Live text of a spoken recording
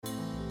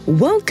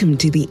Welcome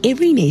to the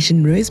Every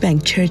Nation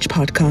Rosebank Church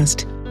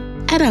podcast.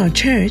 At our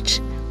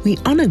church, we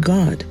honor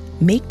God,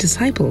 make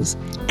disciples,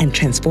 and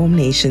transform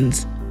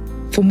nations.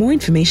 For more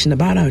information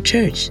about our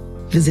church,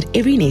 visit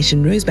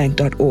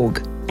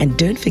everynationrosebank.org and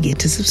don't forget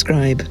to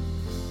subscribe.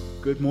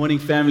 Good morning,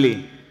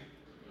 family.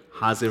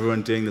 How's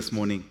everyone doing this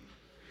morning?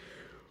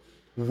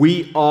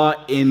 We are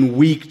in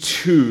week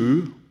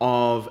 2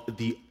 of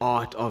the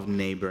art of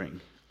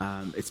neighboring.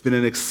 It's been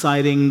an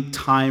exciting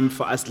time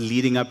for us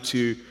leading up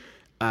to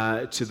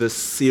this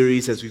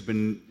series as we've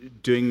been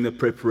doing the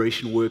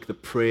preparation work, the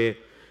prayer,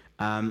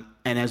 and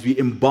as we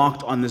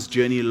embarked on this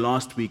journey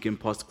last week, and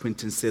Pastor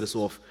Quinton set us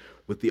off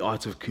with the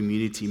art of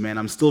community. Man,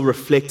 I'm still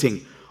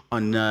reflecting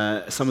on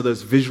some of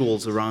those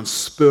visuals around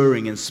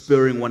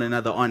spurring one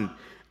another on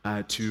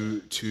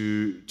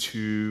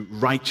to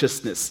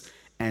righteousness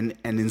and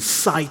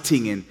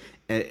inciting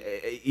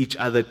each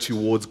other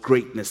towards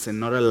greatness,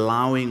 and not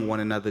allowing one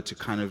another to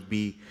kind of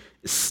be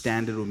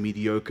standard or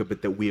mediocre,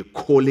 but that we are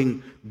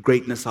calling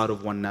greatness out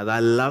of one another. I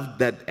love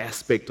that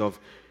aspect of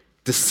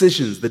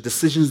decisions, the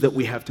decisions that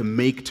we have to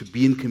make to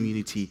be in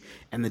community,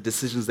 and the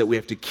decisions that we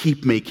have to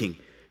keep making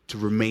to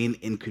remain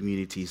in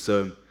community.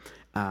 So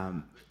I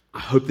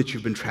hope that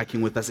you've been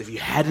tracking with us. If you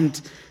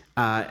hadn't,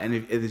 and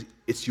if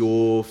it's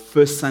your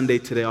first Sunday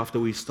today after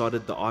we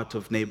started the Art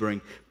of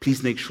Neighboring,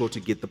 please make sure to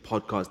get the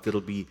podcast.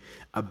 It'll be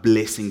a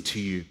blessing to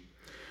you.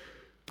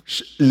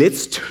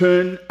 Let's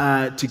turn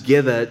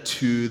together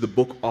to the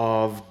book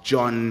of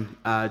John.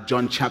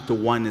 John chapter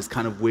 1 is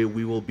kind of where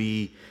we will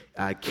be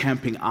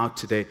camping out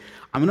today.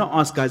 I'm going to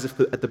ask guys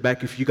at the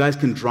back if you guys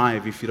can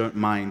drive, if you don't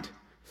mind.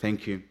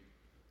 Thank you.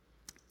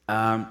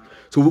 So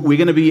we're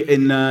going to be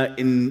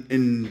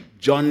in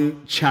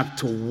John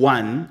chapter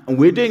 1, and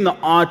we're doing the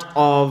art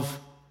of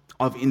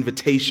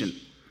invitation.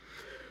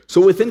 So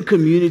within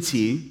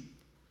community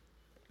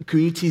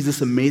is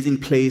this amazing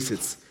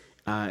place.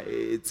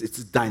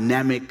 It's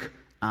dynamic,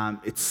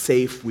 it's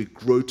safe, we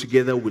grow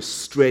together, we're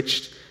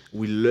stretched,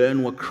 we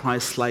learn what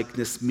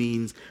Christ-likeness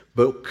means.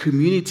 But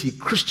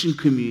Christian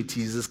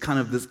communities is kind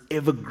of this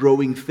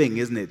ever-growing thing,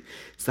 isn't it?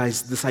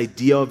 It's this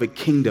idea of a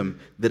kingdom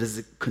that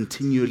is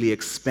continually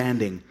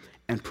expanding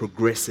and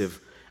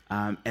progressive.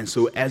 And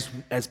so as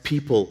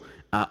people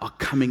are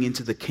coming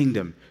into the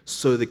kingdom,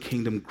 so the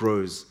kingdom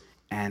grows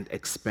and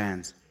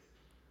expands.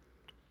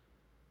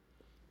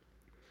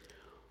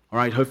 All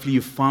right, hopefully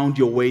you found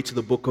your way to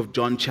the book of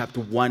John chapter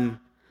 1.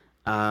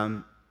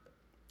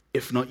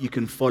 If not, you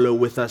can follow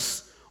with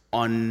us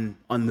on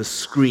the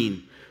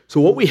screen.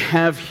 So what we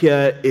have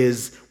here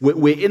is,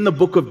 we're in the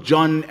book of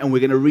John, and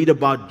we're going to read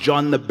about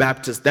John the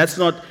Baptist. That's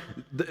not,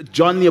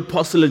 John the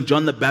Apostle and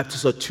John the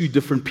Baptist are two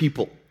different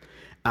people.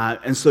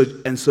 And so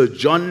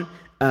John,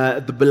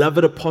 the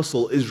beloved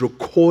apostle, is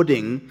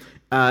recording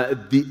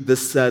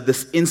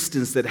this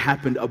instance that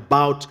happened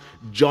about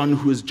John,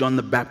 who is John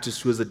the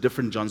Baptist, who is a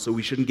different John. So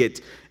we shouldn't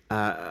get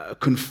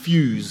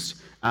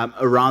confused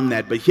around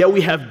that. But here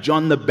we have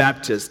John the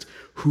Baptist,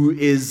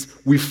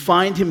 we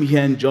find him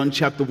here in John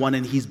chapter 1,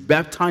 and he's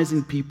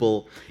baptizing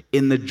people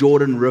in the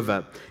Jordan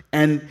River.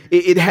 And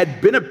it had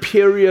been a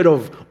period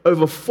of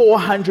over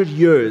 400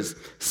 years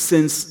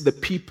since the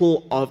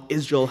people of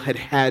Israel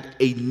had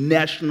a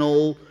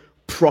national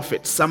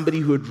prophet, somebody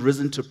who had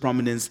risen to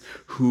prominence,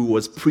 who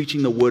was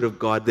preaching the word of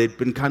God. There'd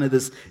been kind of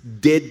this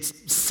dead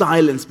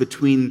silence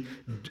between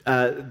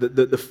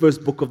the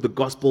first book of the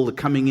gospel, the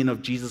coming in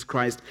of Jesus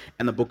Christ,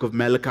 and the book of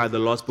Malachi, the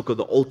last book of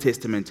the Old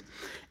Testament.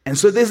 And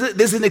so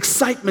there's an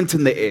excitement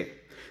in the air.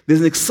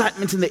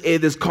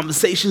 There's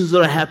conversations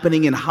that are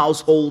happening in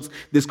households.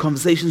 There's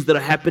conversations that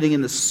are happening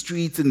in the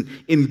streets and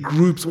in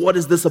groups. What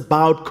is this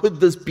about? Could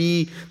this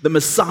be the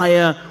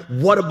Messiah?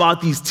 What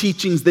about these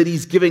teachings that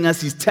he's giving us?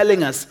 He's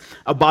telling us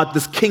about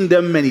this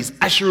kingdom, and he's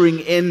ushering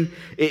in.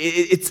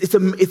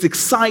 It's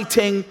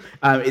exciting.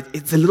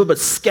 It's a little bit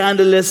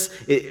scandalous.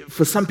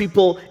 For some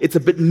people, it's a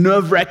bit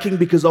nerve-wracking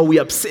because are we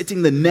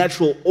upsetting the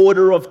natural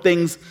order of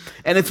things?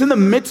 And it's in the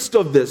midst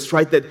of this,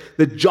 right,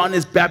 that John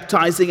is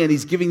baptizing, and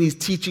he's giving these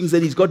teachings,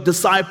 and he's got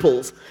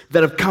disciples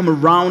that have come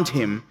around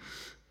him.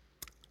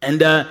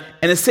 And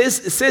it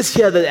says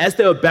here that as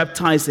they were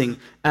baptizing,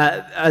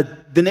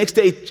 the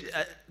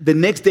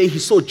next day he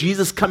saw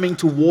Jesus coming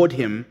toward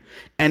him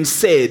and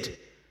said,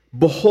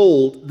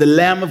 "Behold, the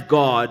Lamb of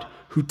God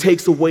who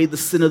takes away the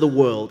sin of the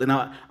world." And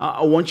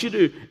I want you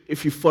to,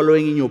 if you're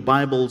following in your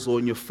Bibles or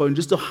in your phone,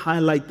 just to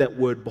highlight that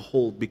word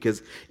 "behold,"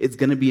 because it's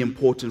going to be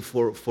important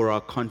for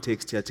our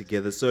context here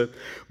together. So,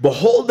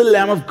 "Behold the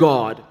Lamb of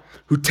God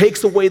who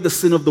takes away the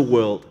sin of the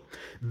world.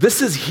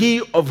 This is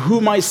he of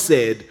whom I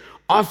said,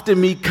 after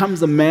me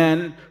comes a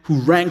man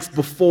who ranks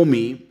before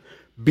me,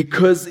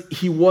 because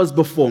he was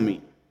before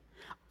me.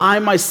 I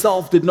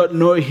myself did not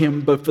know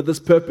him, but for this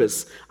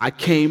purpose I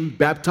came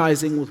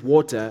baptizing with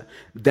water,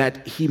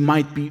 that he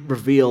might be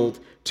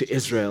revealed to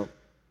Israel."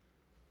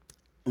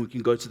 We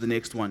can go to the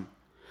next one.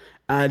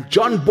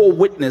 John bore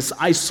witness,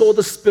 "I saw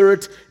the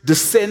Spirit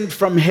descend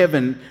from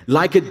heaven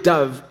like a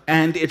dove,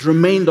 and it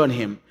remained on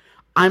him.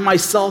 I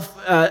myself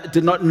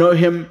did not know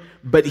him,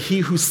 but he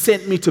who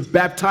sent me to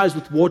baptize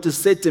with water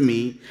said to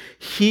me,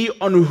 he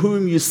on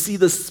whom you see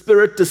the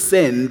Spirit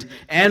descend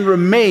and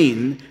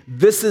remain,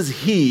 this is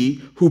he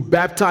who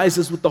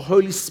baptizes with the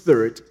Holy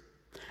Spirit.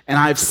 And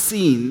I have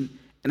seen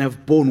and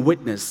have borne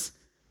witness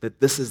that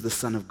this is the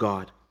Son of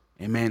God.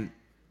 Amen.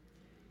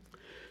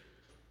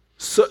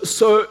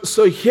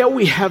 So here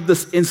we have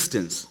this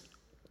instance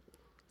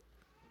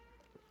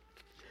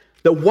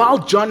that while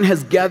John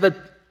has gathered,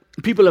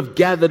 people have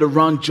gathered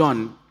around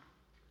John,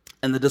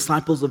 and the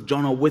disciples of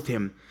John are with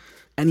him,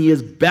 and he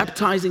is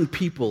baptizing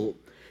people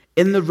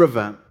in the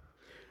river.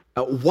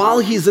 While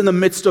he's in the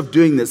midst of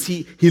doing this,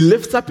 he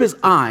lifts up his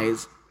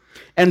eyes,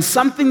 and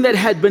something that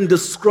had been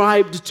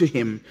described to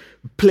him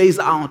plays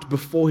out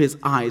before his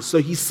eyes. So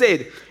he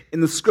said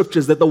in the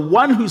scriptures that the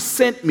one who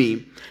sent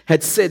me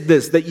had said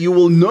this, that you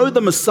will know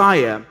the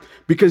Messiah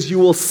because you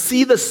will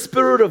see the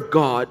Spirit of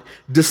God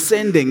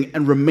descending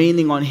and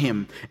remaining on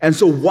him. And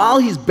so while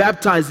he's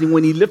baptizing,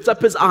 when he lifts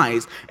up his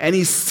eyes and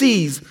he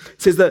sees,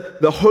 says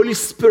that the Holy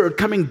Spirit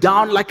coming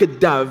down like a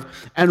dove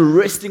and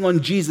resting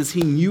on Jesus,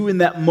 he knew in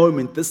that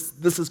moment,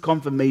 this is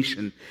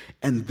confirmation,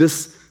 and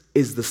this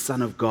is the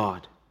Son of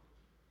God.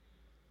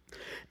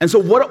 And so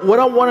what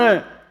I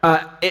want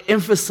to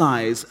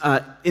emphasize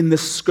in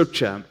this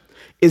scripture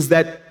is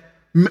that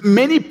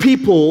many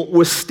people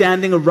were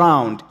standing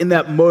around in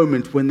that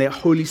moment when the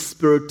Holy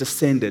Spirit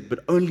descended, but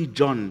only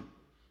John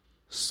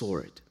saw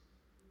it.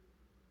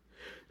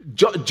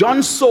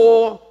 John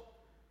saw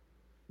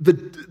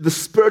the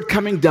Spirit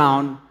coming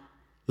down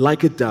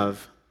like a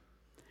dove,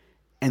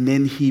 and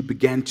then he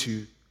began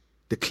to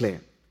declare.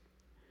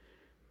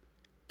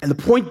 And the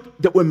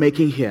point that we're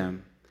making here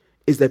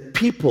is that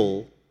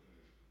people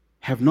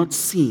have not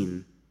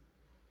seen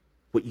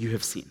what you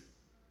have seen.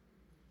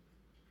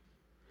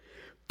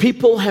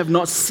 People have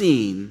not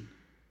seen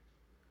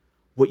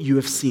what you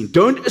have seen.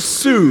 Don't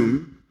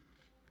assume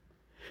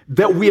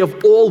that we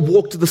have all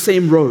walked the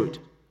same road.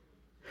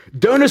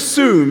 Don't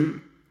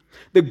assume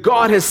that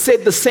God has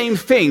said the same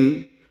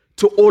thing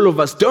to all of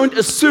us. Don't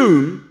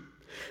assume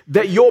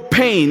that your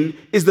pain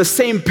is the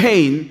same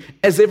pain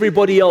as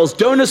everybody else.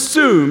 Don't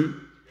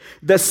assume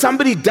that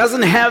somebody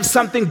doesn't have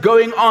something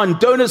going on.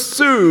 Don't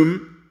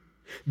assume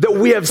that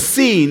we have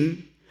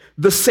seen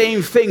the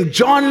same thing.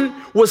 John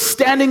was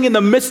standing in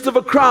the midst of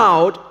a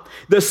crowd.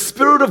 The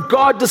Spirit of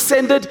God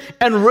descended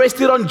and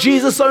rested on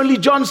Jesus. Only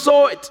John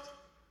saw it.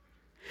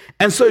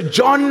 And so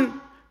John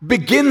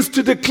begins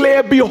to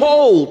declare,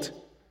 behold,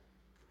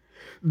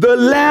 the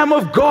Lamb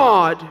of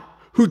God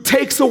who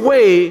takes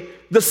away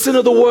the sin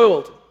of the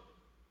world.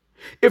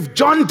 If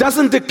John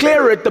doesn't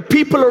declare it, the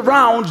people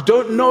around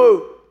don't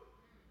know.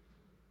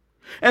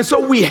 And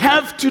so we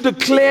have to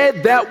declare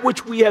that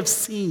which we have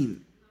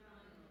seen.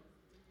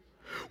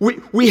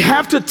 We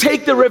have to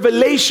take the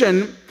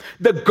revelation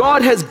that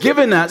God has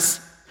given us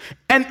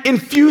and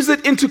infuse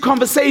it into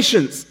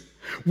conversations.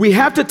 We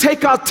have to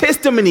take our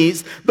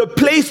testimonies, the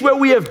place where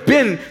we have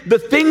been, the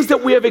things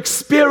that we have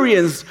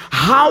experienced,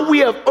 how we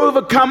have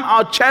overcome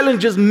our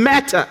challenges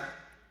matter.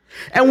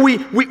 And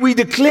we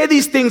declare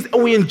these things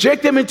and we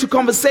inject them into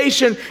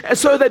conversation, and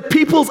so that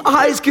people's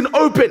eyes can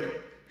open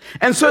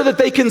and so that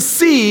they can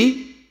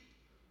see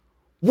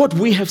what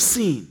we have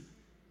seen.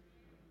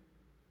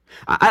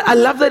 I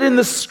love that in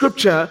the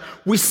scripture,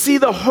 we see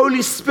the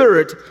Holy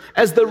Spirit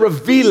as the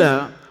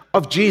revealer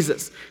of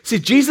Jesus. See,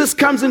 Jesus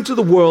comes into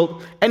the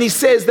world and he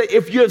says that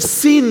if you have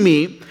seen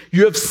me,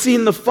 you have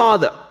seen the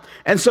Father.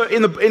 And so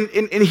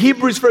in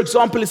Hebrews, for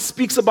example, it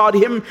speaks about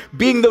him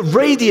being the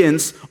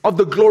radiance of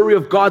the glory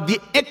of God, the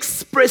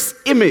express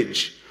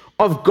image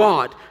of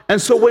God.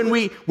 And so when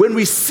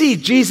we see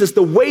Jesus,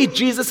 the way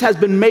Jesus has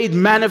been made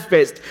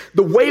manifest,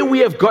 the way we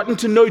have gotten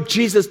to know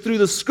Jesus through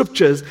the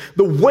scriptures,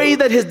 the way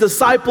that his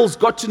disciples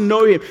got to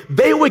know him,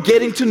 they were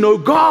getting to know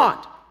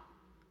God.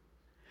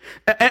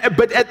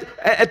 But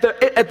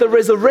at the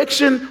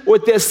resurrection or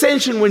at the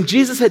ascension, when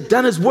Jesus had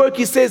done his work,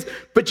 he says,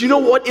 but you know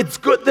what? It's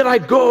good that I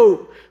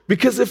go,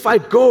 because if I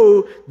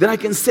go, then I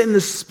can send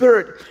the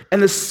Spirit.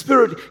 And the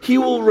Spirit, he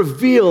will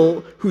reveal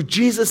who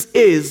Jesus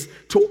is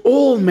to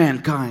all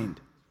mankind.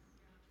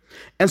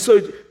 And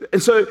so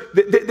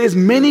there's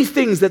many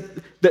things that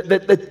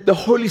the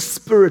Holy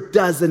Spirit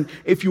does. And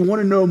if you want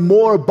to know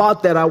more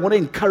about that, I want to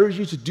encourage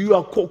you to do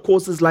our core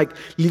courses like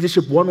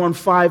Leadership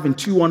 115 and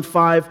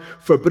 215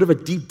 for a bit of a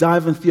deep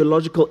dive in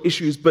theological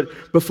issues. But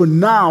for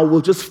now, we'll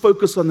just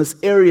focus on this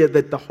area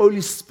that the Holy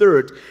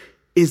Spirit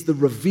is the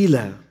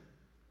revealer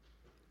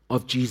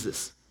of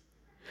Jesus.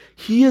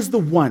 He is the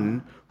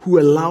one who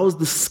allows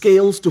the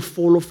scales to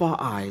fall off our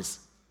eyes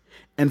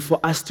and for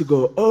us to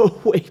go,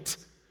 oh, wait,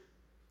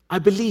 I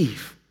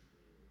believe.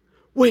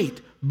 Wait,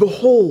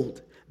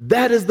 behold,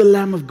 that is the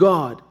Lamb of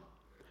God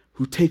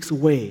who takes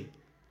away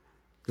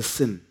the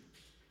sin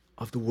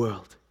of the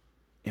world.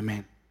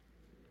 Amen.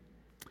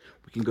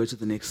 We can go to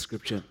the next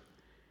scripture.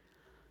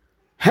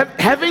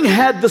 Having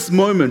had this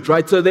moment,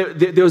 right? So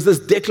there was this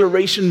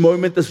declaration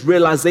moment, this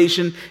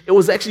realization. It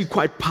was actually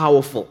quite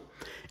powerful.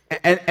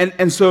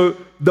 And so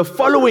the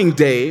following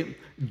day,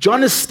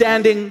 John is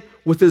standing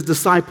with his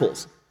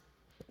disciples.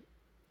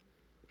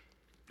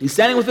 He's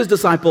standing with his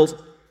disciples,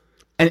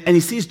 and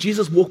he sees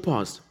Jesus walk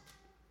past.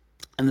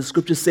 And the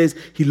scripture says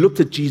he looked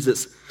at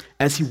Jesus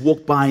as he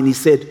walked by, and he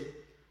said,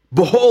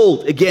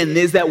 "Behold," again,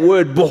 there's that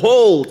word,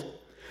 "behold,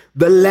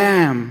 the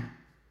Lamb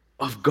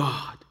of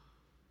God."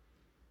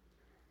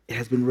 It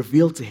has been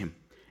revealed to him.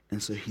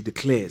 And so he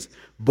declares,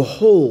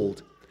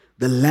 "Behold,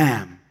 the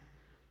Lamb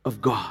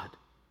of God."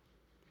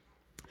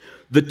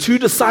 The two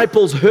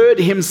disciples heard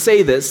him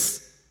say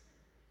this,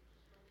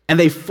 and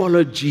they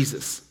followed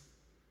Jesus.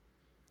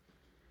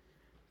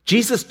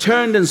 Jesus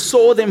turned and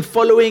saw them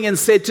following and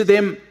said to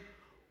them,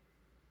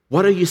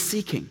 "What are you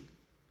seeking?"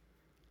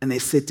 And they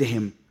said to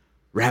him,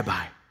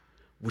 "Rabbi,"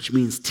 which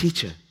means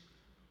teacher,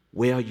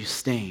 "where are you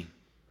staying?"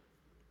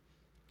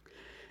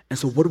 And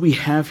so what do we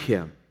have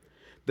here?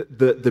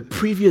 The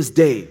previous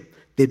day,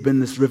 there'd been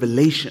this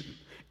revelation,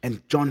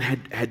 and John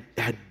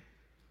had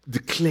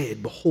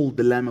declared, "Behold,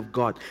 the Lamb of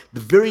God." The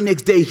very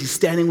next day, he's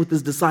standing with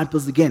his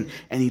disciples again,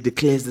 and he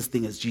declares this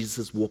thing as Jesus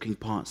is walking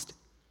past.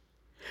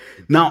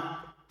 Now,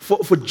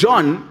 for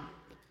John,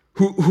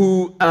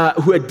 who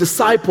had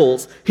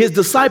disciples, his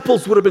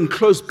disciples would have been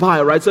close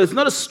by, right? So it's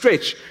not a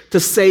stretch to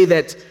say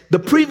that the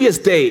previous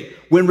day,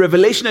 when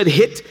revelation had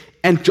hit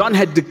and John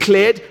had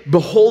declared,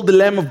 "Behold the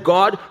Lamb of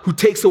God who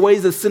takes away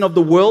the sin of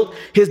the world,"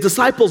 his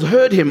disciples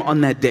heard him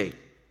on that day.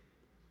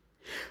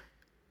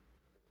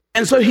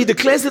 And so he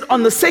declares it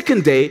on the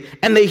second day,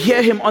 and they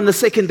hear him on the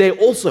second day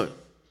also.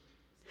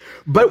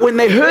 But when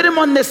they heard him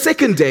on the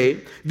second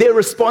day, their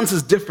response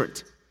is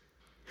different.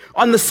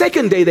 On the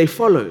second day, they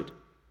followed.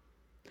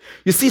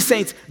 You see,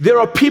 saints, there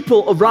are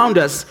people around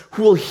us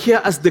who will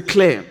hear us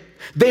declare.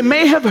 They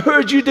may have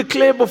heard you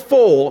declare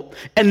before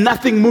and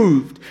nothing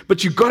moved,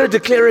 but you got to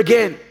declare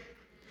again.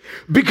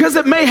 Because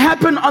it may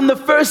happen on the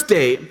first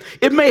day,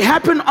 it may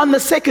happen on the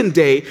second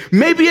day,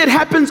 maybe it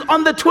happens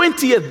on the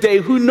 20th day,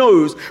 who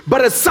knows?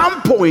 But at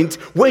some point,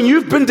 when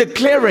you've been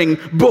declaring,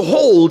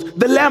 "Behold,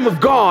 the Lamb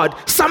of God,"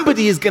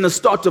 somebody is going to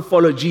start to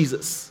follow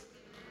Jesus.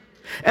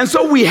 And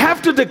so we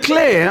have to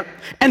declare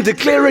and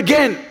declare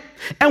again.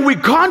 And we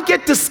can't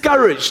get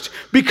discouraged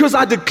because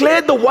I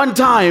declared the one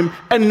time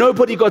and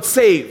nobody got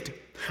saved.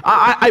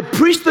 I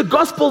preached the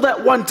gospel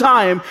that one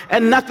time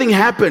and nothing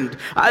happened.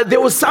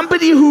 There was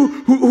somebody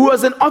who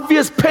was in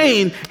obvious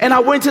pain, and I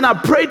went and I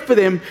prayed for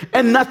them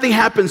and nothing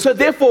happened. So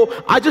therefore,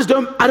 I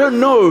don't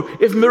know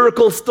if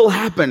miracles still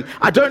happen.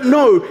 I don't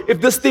know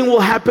if this thing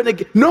will happen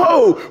again.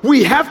 No,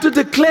 we have to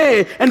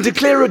declare and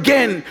declare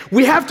again.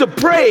 We have to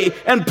pray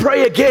and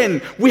pray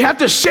again. We have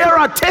to share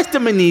our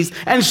testimonies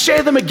and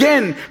share them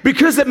again,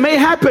 because it may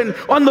happen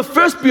on the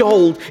first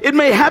behold. It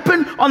may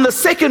happen on the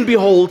second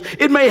behold.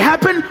 It may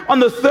happen on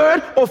the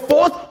third or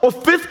fourth or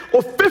fifth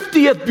or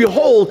 50th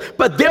behold,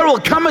 but there will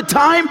come a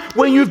time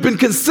when you've been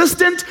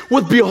consistent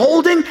with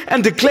beholding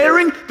and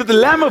declaring that the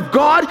Lamb of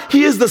God,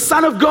 He is the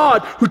Son of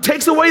God who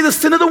takes away the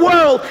sin of the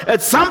world.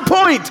 At some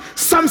point,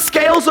 some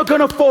scales are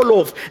going to fall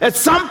off. At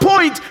some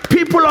point,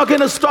 people are going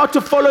to start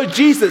to follow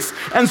Jesus.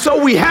 And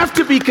so we have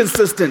to be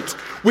consistent.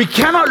 We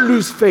cannot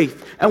lose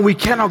faith, and we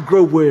cannot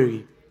grow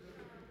weary.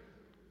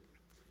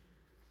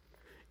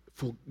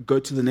 We'll go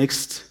to the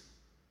next.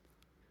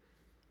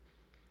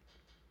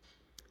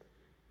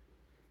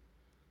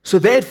 So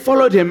they had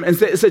followed him and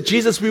said,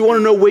 "Jesus, we want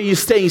to know where you're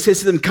staying." He says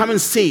to them, "Come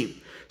and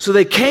see." So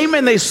they came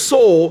and they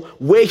saw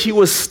where he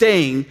was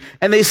staying,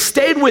 and they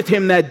stayed with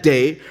him that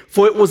day,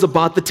 for it was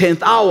about the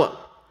 10th hour.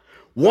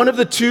 One of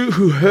the two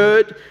who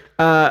heard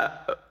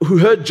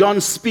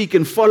John speak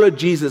and followed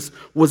Jesus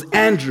was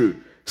Andrew,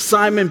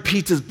 Simon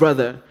Peter's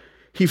brother.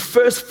 He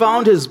first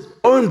found his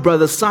own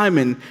brother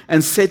Simon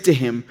and said to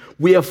him,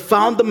 "We have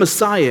found the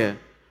Messiah,"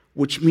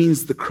 which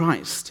means the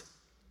Christ.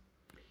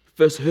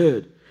 First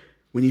heard.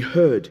 When he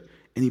heard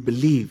and he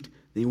believed,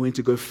 then he went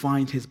to go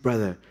find his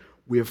brother.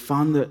 We have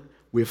found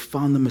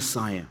the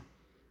Messiah.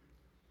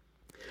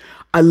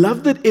 I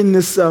love that in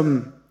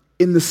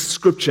this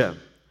scripture,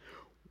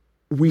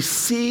 we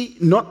see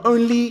not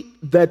only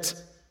that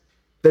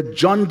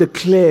John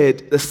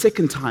declared the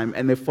second time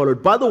and they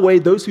followed. By the way,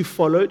 those who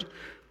followed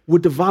were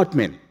devout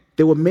men.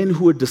 They were men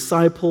who were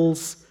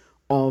disciples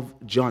of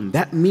John.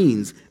 That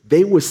means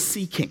they were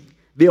seeking.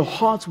 Their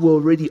hearts were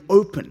already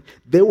open.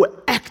 They were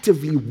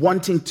actively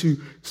wanting to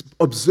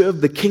observe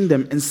the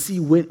kingdom and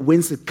see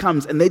whence it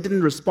comes. And they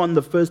didn't respond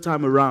the first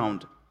time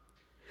around.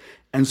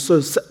 And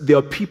so there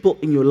are people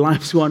in your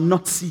lives who are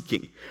not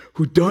seeking,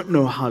 who don't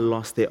know how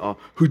lost they are,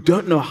 who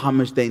don't know how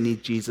much they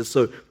need Jesus.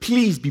 So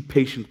please be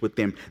patient with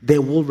them. They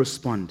will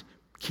respond.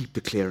 Keep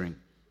declaring.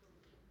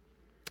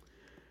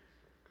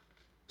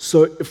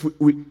 So if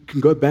we can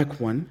go back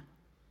one.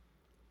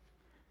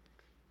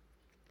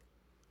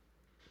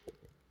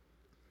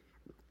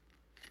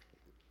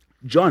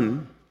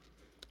 John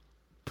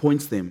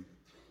points them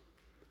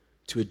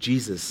to a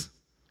Jesus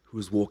who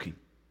is walking.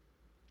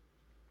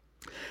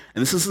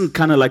 And this isn't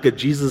kind of like a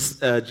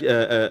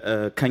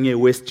Kanye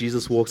West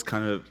Jesus walks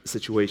kind of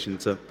situation.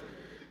 So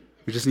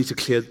we just need to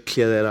clear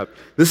that up.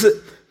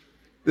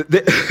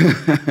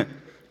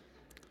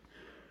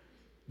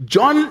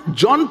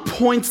 John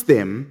points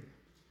them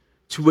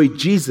to a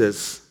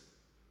Jesus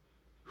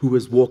who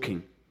was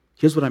walking.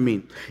 Here's what I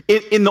mean.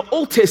 In the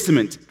Old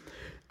Testament,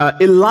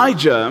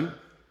 Elijah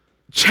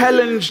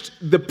challenged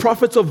the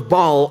prophets of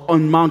Baal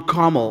on Mount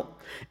Carmel.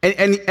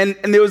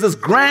 And there was this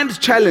grand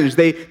challenge.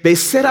 They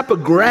set up a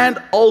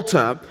grand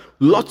altar,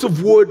 lots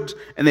of wood,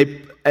 and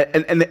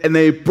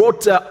they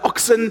brought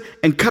oxen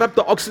and cut up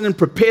the oxen and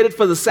prepared it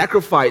for the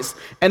sacrifice.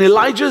 And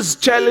Elijah's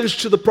challenge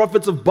to the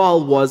prophets of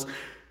Baal was,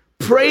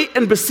 pray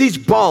and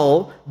beseech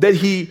Baal that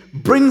he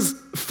brings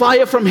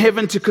fire from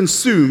heaven to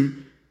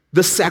consume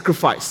the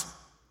sacrifice.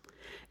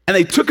 And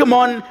they took him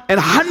on, and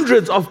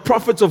hundreds of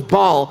prophets of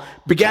Baal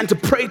began to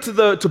pray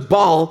to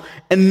Baal,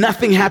 and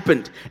nothing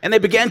happened. And they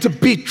began to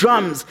beat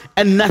drums,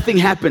 and nothing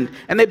happened.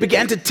 And they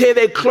began to tear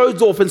their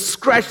clothes off and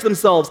scratch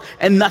themselves,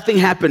 and nothing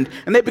happened.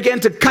 And they began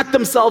to cut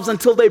themselves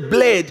until they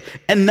bled,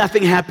 and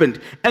nothing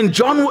happened. And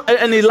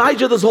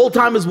Elijah this whole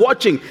time is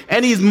watching,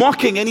 and he's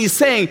mocking, and he's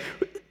saying,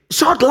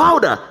 shout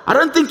louder. I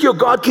don't think your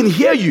God can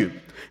hear you.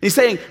 He's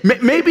saying,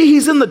 maybe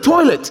he's in the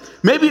toilet.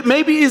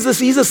 Maybe he's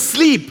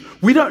asleep.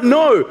 We don't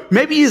know.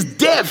 Maybe he's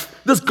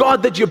deaf, this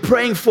God that you're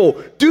praying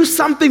for. Do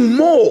something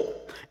more.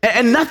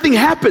 And nothing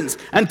happens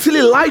until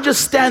Elijah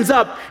stands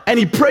up and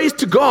he prays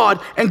to God,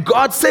 and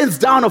God sends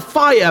down a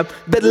fire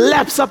that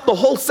laps up the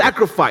whole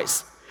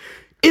sacrifice.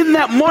 In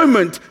that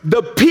moment,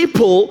 the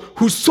people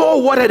who saw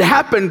what had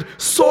happened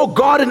saw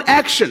God in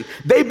action.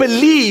 They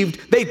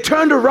believed, they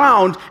turned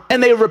around,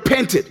 and they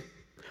repented.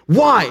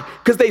 Why?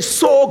 Because they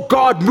saw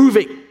God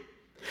moving.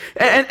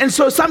 And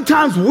so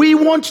sometimes we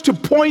want to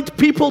point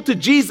people to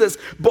Jesus.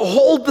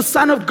 Behold the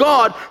Son of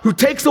God who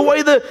takes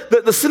away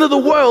the sin of the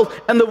world.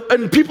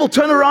 And people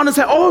turn around and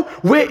say, oh,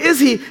 where is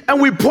he?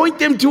 And we point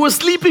them to a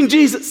sleeping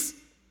Jesus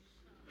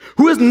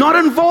who is not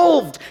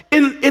involved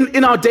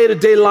in our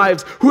day-to-day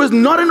lives, who is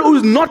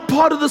not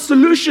part of the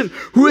solution,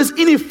 who is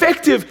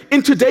ineffective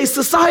in today's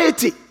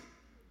society.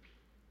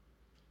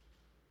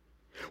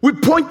 We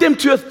point them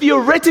to a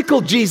theoretical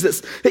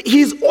Jesus.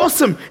 He's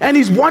awesome and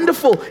he's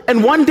wonderful.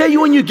 And one day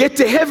when you get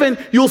to heaven,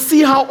 you'll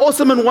see how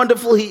awesome and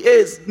wonderful he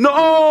is.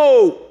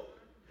 No!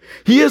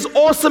 He is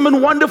awesome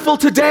and wonderful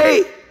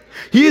today.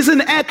 He is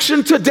in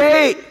action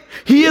today.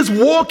 He is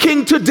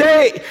walking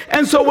today.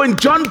 And so when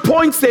John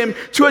points them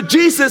to a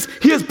Jesus,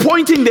 he is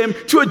pointing them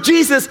to a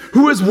Jesus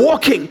who is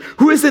walking,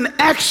 who is in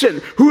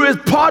action, who is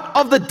part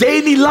of the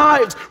daily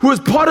lives, who is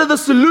part of the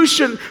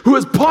solution, who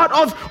is part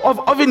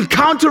of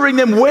encountering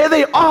them where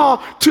they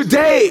are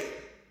today.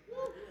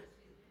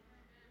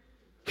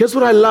 Here's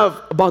what I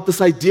love about this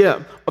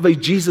idea of a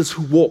Jesus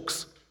who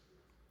walks.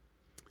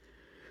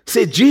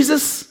 Say,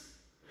 Jesus,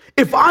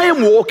 if I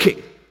am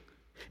walking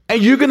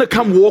and you're going to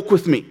come walk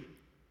with me,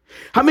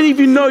 how many of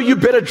you know you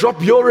better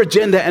drop your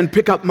agenda and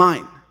pick up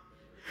mine?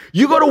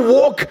 You got to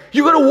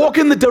walk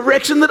in the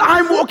direction that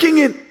I'm walking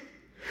in.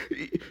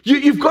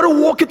 You've got to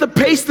walk at the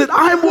pace that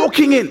I'm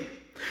walking in.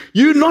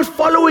 You're not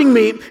following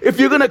me if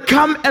you're going to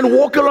come and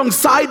walk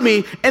alongside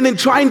me and then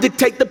try and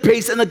dictate the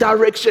pace and the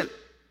direction.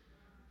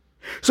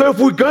 So if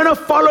we're going to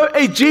follow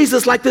a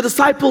Jesus like the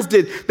disciples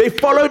did, they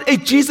followed a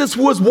Jesus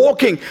who was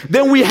walking,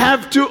 then we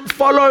have to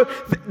follow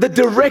the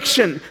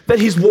direction that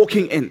he's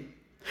walking in.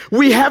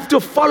 We have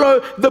to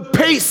follow the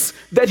pace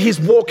that he's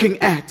walking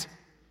at.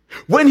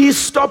 When he's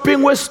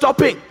stopping, we're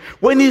stopping.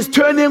 When he's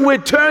turning, we're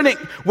turning.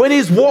 When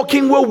he's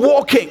walking, we're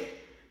walking.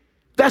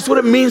 That's what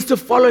it means to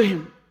follow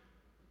him.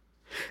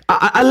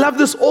 I love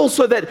this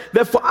also, that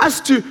for us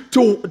to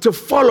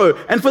follow,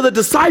 and for the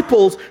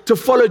disciples to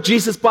follow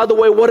Jesus, by the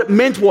way, what it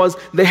meant was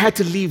they had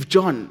to leave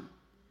John.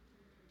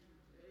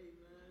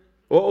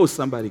 Oh,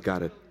 somebody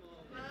got it.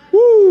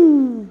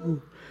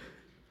 Woo!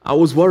 I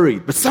was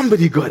worried, but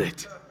somebody got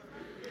it.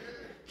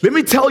 Let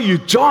me tell you,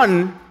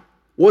 John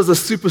was a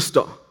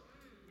superstar,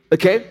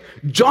 okay?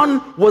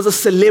 John was a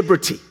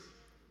celebrity.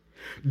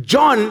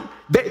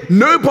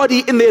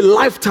 Nobody in their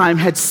lifetime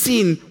had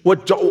seen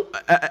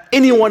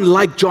anyone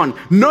like John.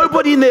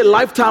 Nobody in their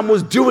lifetime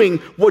was doing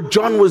what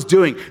John was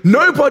doing.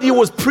 Nobody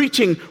was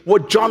preaching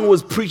what John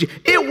was preaching.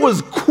 It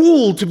was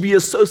cool to be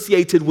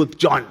associated with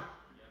John.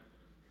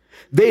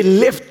 They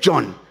left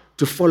John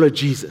to follow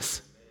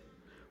Jesus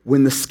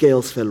when the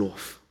scales fell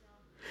off.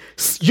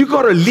 You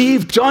got to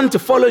leave John to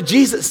follow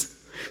Jesus.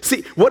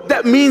 See, what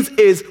that means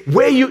is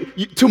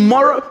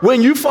tomorrow,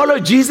 when you follow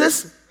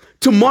Jesus,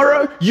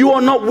 tomorrow you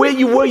are not where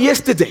you were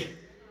yesterday.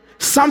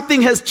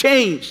 Something has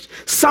changed.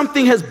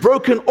 Something has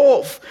broken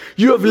off.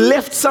 You have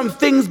left some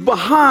things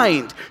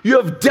behind. You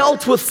have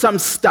dealt with some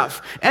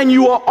stuff, and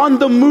you are on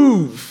the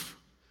move.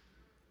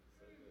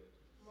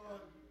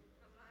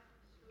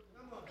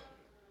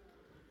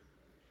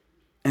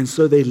 And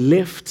so they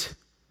left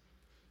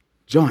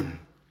John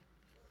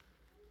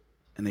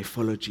and they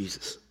followed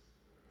Jesus.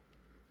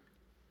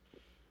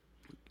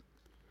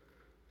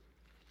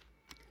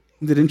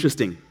 Isn't it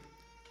interesting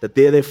that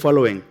they're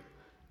following,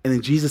 and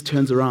then Jesus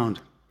turns around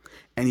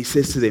and he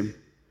says to them,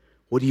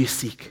 what do you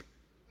seek?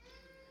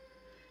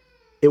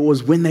 It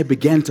was when they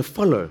began to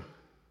follow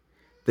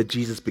that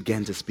Jesus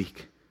began to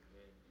speak.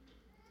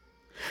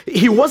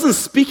 He wasn't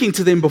speaking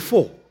to them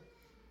before.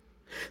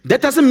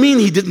 That doesn't mean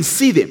he didn't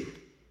see them.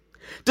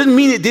 Didn't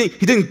mean he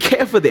didn't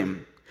care for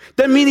them.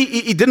 Didn't mean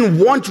he didn't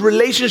want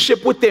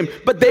relationship with them,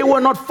 but they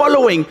were not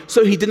following,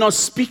 so he did not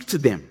speak to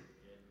them.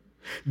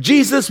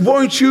 Jesus,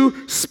 won't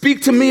you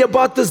speak to me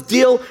about this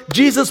deal?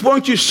 Jesus,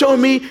 won't you show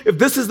me if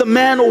this is the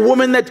man or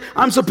woman that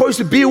I'm supposed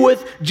to be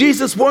with?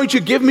 Jesus, won't you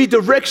give me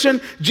direction?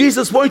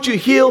 Jesus, won't you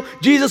heal?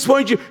 Jesus,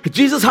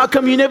 how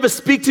come you never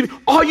speak to me?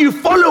 Are you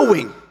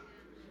following?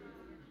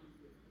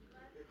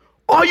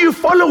 Are you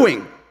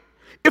following?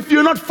 If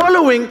you're not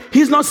following,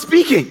 he's not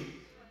speaking.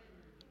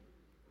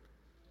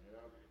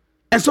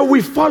 And so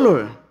we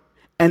follow.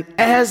 And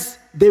as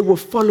they were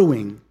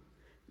following,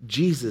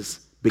 Jesus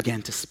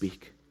began to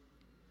speak.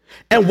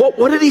 And what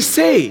did he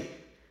say?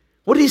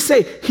 What did he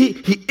say?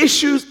 He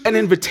issues an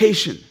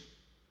invitation.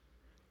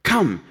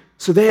 Come.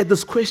 So they had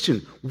this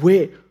question: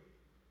 where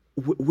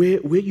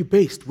are you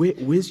based?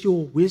 Where's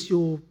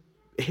your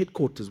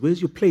headquarters?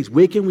 Where's your place?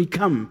 Where can we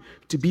come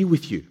to be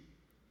with you?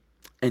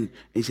 And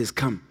he says,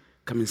 come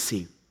and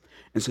see.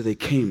 And so they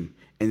came.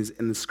 And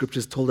the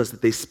scriptures told us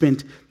that they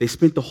spent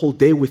the whole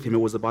day with him. It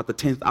was about the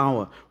 10th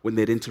hour when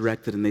they'd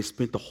interacted, and they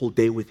spent the whole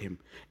day with him.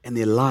 And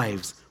their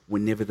lives were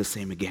never the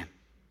same again.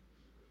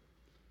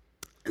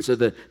 And so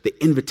the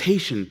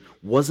invitation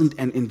wasn't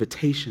an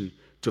invitation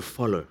to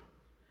follow.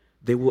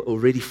 They were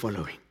already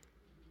following.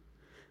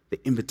 The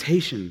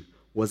invitation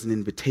was an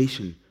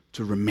invitation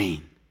to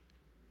remain,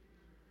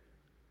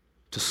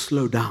 to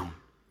slow down,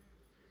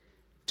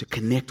 to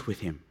connect with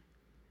him,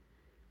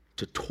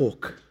 to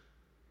talk,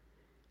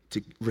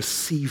 to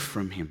receive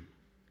from him,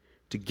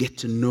 to get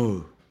to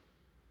know.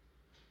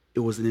 It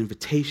was an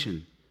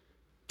invitation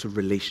to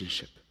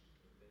relationship.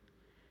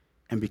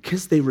 And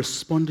because they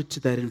responded to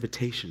that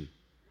invitation,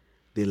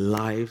 their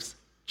lives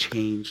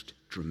changed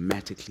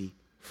dramatically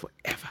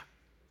forever.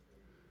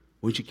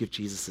 Won't you give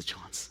Jesus a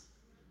chance?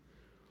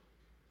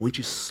 Won't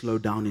you slow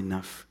down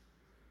enough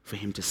for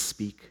him to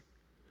speak,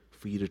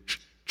 for you to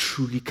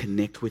truly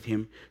connect with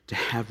him, to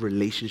have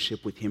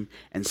relationship with him,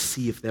 and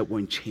see if that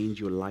won't change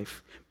your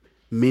life?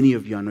 Many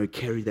of you, I know,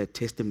 carry that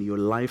testimony. Your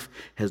life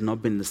has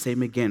not been the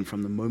same again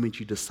from the moment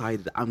you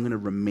decided, I'm going to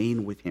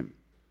remain with him.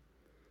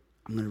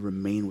 I'm going to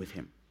remain with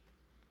him.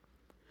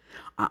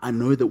 I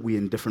know that we're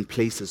in different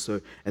places, so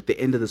at the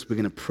end of this, we're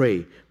going to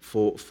pray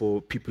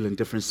for people in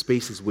different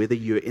spaces, whether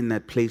you're in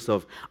that place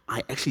of,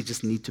 I actually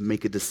just need to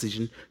make a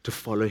decision to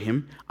follow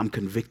him. I'm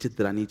convicted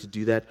that I need to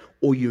do that.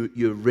 Or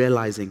you're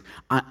realizing,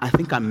 I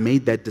think I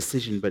made that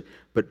decision,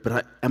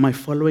 but am I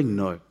following?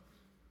 No.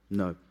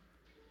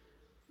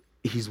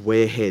 He's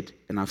way ahead,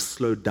 and I've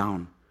slowed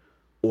down.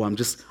 Or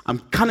I'm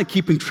kind of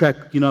keeping track.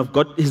 I've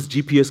got his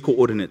GPS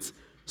coordinates,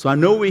 so I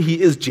know where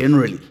he is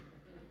generally.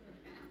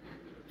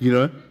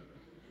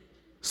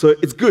 So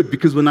it's good,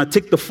 because when I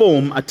tick the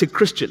form, I tick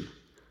Christian.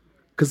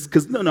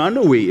 Because no, I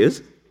know where he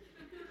is,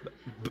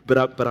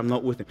 but I'm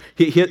not with him.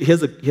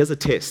 Here's a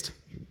test.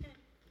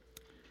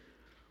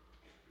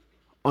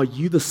 Are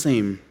you the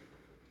same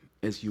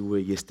as you were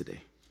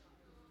yesterday?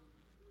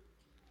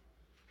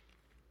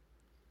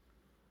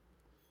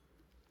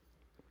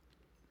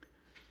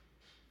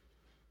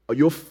 Are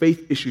your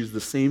faith issues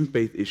the same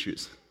faith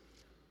issues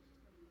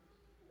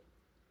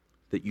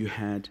that you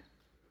had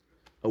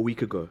a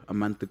week ago, a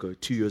month ago,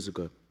 2 years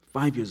ago,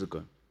 5 years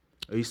ago?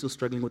 Are you still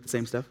struggling with the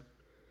same stuff?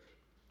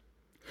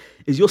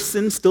 Is your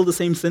sin still the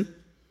same sin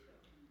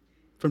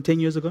from 10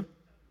 years ago?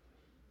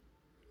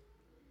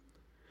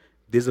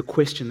 There's a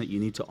question that you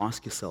need to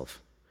ask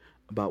yourself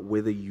about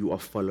whether you are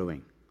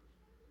following.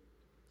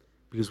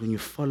 Because when you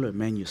follow,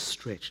 man, you're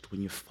stretched.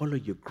 When you follow,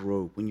 you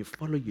grow. When you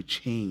follow, you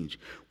change.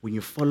 When you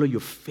follow, your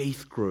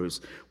faith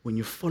grows. When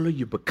you follow,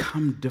 you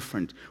become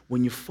different.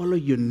 When you follow,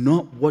 you're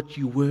not what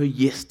you were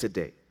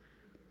yesterday.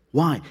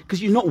 Why?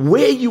 Because you're not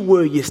where you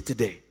were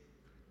yesterday.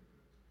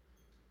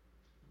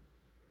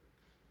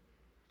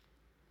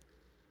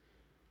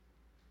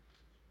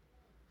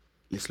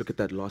 Let's look at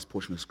that last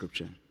portion of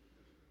Scripture.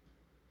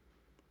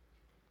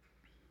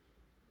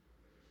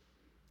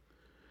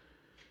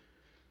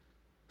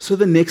 So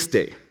the next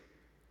day,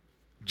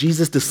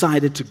 Jesus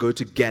decided to go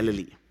to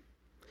Galilee.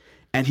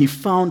 And he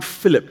found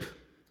Philip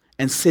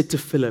and said to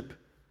Philip,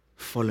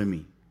 follow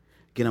me.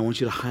 Again, I want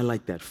you to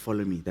highlight that,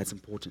 follow me. That's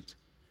important.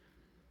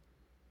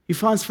 He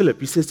finds Philip.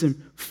 He says to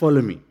him,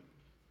 follow me.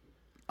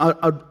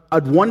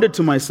 I'd wondered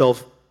to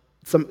myself,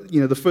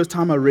 the first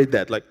time I read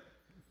that,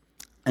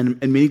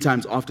 and many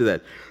times after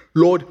that,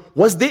 Lord,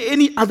 was there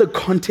any other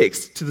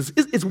context to this?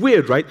 It's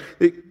weird, right?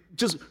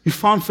 You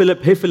found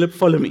Philip, hey Philip,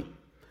 follow me.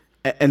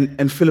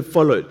 And Philip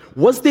followed.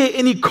 Was there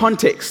any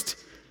context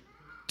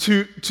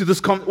to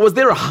this? Was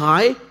there a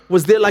hi?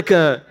 Was there like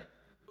a,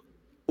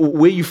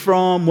 where you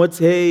from?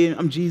 Hey,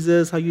 I'm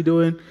Jesus. How you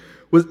doing?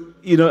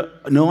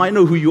 No, I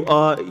know who you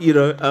are.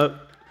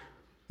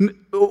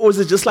 Was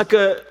it just like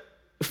a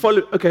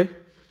follow? Okay,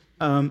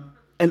 and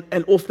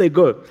off they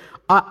go.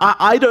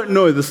 I don't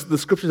know. The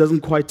scripture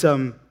doesn't quite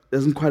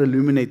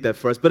illuminate that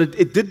for us, but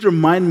it did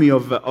remind me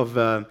of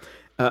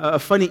a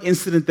funny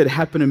incident that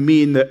happened to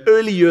me in the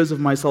early years of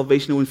my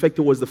salvation. In fact,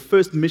 it was the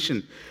first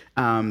mission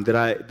that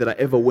I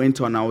ever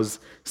went on. I was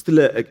still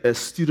a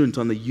student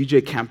on the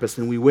UJ campus,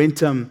 and we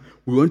went on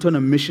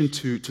a mission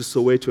to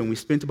Soweto, and we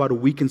spent about a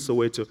week in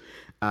Soweto.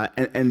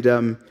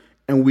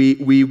 And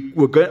we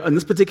were going on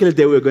this particular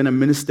day. We were going to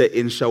minister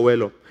in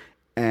Shawelo,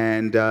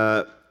 and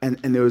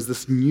there was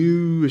this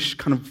newish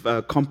kind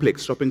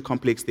of shopping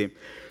complex there.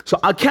 So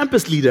our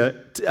campus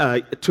leader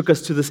took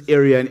us to this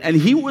area, and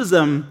he was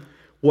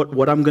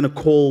what I'm going to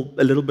call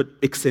a little bit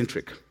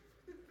eccentric.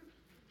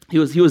 He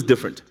was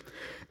different,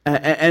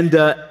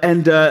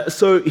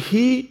 so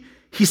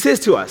he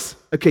says to us,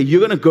 "Okay, you're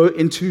going to go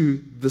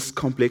into this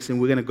complex, and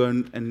we're going to go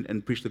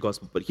and preach the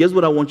gospel. But here's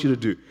what I want you to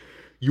do: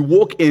 you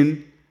walk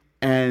in,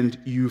 and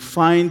you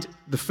find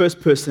the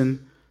first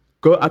person,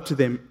 go up to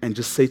them, and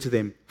just say to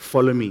them,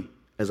 'Follow me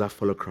as I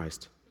follow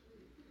Christ.'"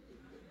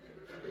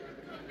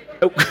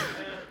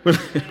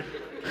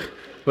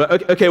 Well,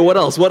 okay, what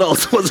else? What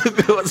else?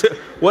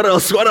 What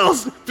else?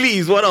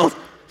 Please, what else?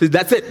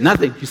 That's it,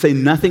 nothing. You say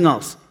nothing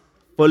else.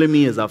 Follow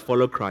me as I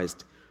follow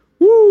Christ.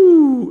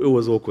 Woo! It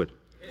was awkward.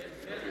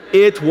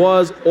 It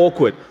was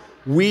awkward.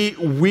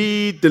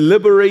 We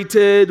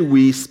deliberated.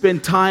 We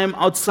spent time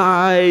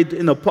outside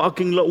in a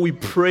parking lot. We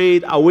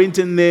prayed. I went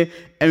in there,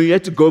 and you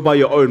had to go by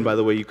your own, by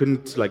the way. You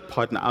couldn't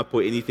partner up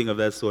or anything of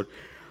that sort.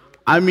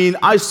 I mean,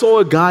 I saw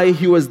a guy.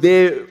 He was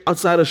there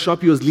outside a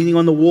shop. He was leaning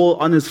on the wall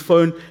on his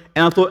phone.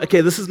 And I thought,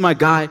 okay, this is my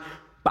guy.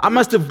 But I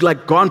must have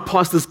gone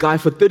past this guy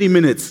for 30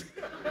 minutes.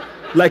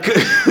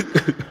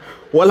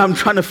 While I'm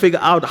trying to figure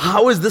out,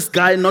 how is this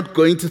guy not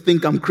going to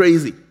think I'm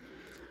crazy?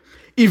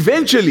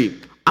 Eventually,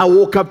 I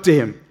walk up to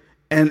him.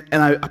 And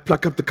I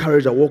pluck up the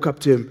courage. I walk up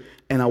to him.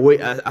 And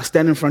I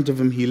stand in front of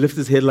him. He lifts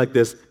his head like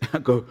this. And I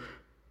go,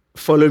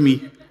 "Follow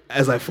me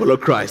as I follow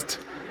Christ."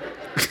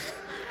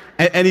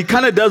 And he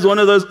kind of does one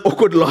of those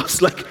awkward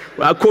laughs.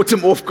 I caught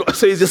him off guard.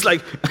 So he's just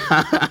like,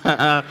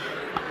 not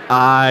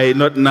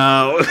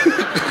now.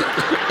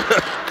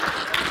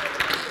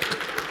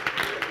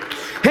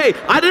 Hey,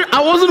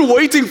 I wasn't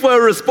waiting for a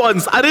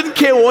response. I didn't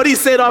care what he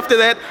said after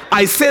that.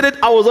 I said it.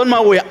 I was on my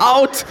way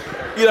out.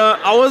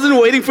 I wasn't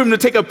waiting for him to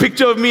take a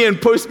picture of me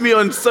and post me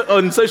on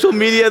social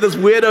media, this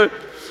weirdo.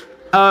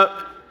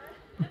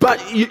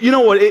 But you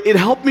know what? It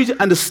helped me to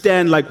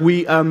understand,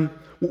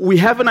 we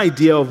have an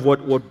idea of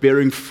what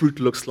bearing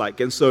fruit looks like.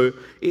 And so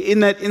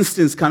in that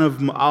instance, kind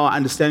of our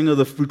understanding of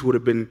the fruit would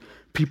have been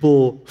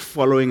people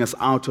following us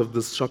out of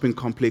this shopping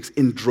complex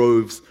in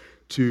droves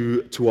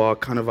to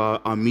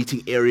our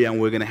meeting area, and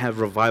we're going to have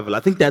revival.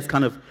 I think that's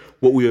kind of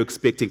what we were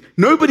expecting.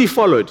 Nobody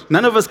followed.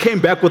 None of us came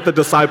back with the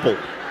disciple.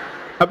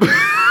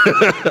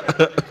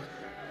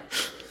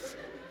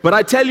 But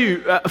I tell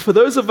you, for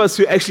those of us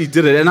who actually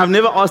did it, and I've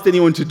never asked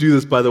anyone to do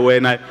this, by the way,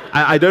 and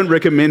I don't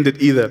recommend it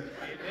either.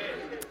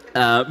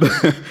 But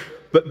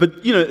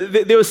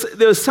there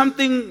was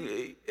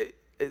something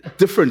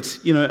different.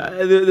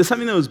 There's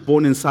something that was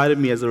born inside of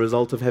me as a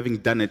result of having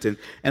done it, and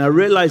I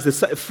realized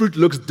that fruit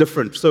looks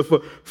different. So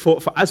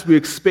for us, we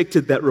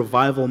expected that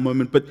revival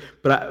moment, but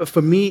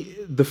for me,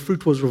 the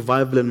fruit was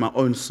revival in my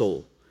own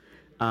soul.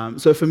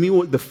 So for me,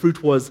 the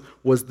fruit was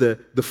the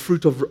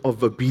fruit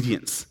of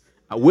obedience.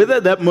 Whether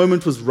that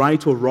moment was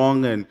right or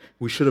wrong, and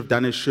we should have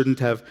done it, shouldn't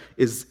have,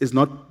 is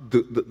not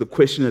the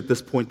question at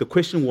this point. The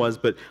question was,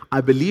 but I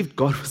believed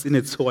God was in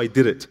it, so I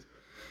did it.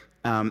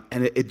 And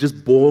it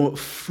just bore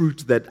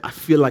fruit that I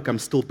feel like I'm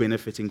still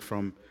benefiting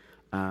from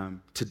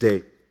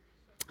today.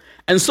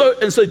 And so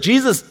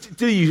Jesus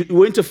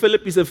went to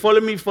Philip. He said, "Follow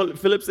me."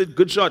 Philip said,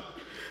 "Good shot."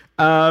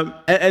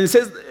 And it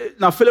says,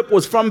 now Philip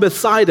was from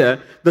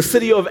Bethsaida, the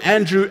city of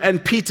Andrew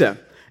and Peter.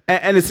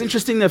 And it's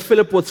interesting that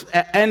Philip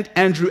and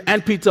Andrew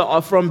and Peter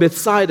are from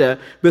Bethsaida,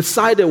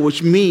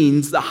 which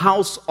means the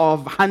house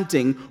of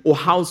hunting or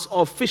house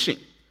of fishing.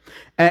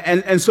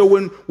 And so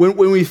when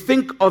we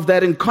think of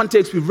that in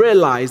context, we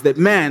realize that,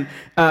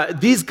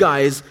 these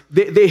guys,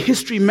 their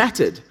history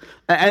mattered.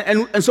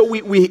 And so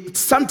we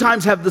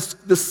sometimes have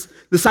this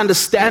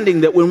understanding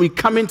that when we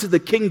come into the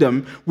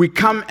kingdom, we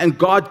come and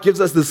God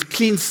gives us this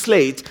clean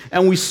slate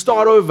and we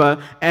start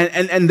over,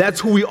 and that's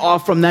who we are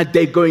from that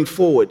day going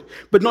forward.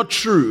 But not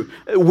true.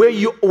 Where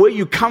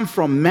you come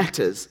from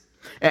matters.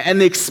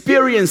 And the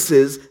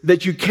experiences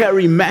that you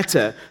carry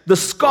matter. The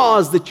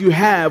scars that you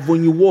have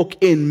when you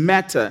walk in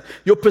matter.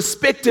 Your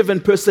perspective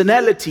and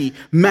personality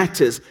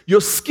matters. Your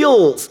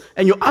skills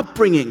and your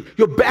upbringing,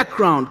 your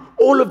background,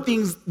 all of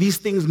these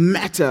things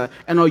matter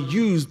and are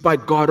used by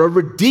God, are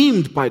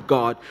redeemed by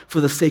God for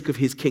the sake of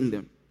His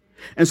kingdom.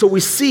 And so we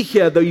see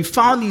here that you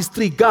found these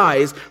three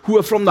guys who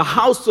are from the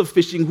house of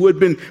fishing, who had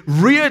been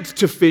reared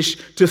to fish,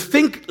 to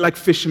think like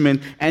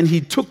fishermen, and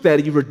He took that,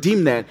 He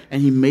redeemed that,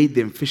 and He made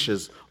them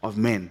fishers of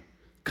men.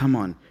 Come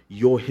on,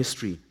 your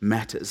history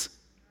matters.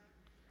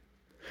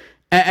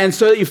 And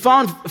so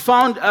Philip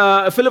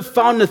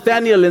found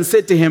Nathanael and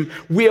said to him,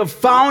 "We have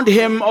found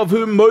him of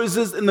whom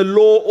Moses in the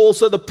law,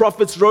 also the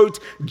prophets wrote,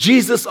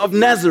 Jesus of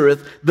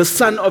Nazareth, the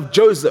son of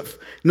Joseph."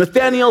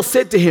 Nathanael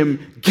said to him,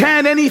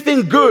 "Can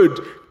anything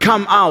good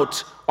come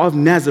out of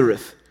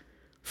Nazareth?"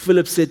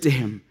 Philip said to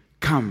him,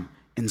 "Come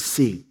and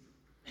see."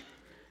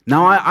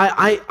 Now,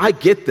 I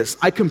get this.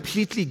 I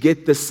completely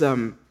get this.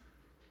 I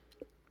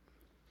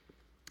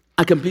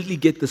completely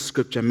get this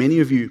scripture. Many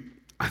of you,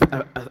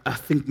 I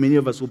think many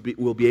of us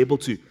will be able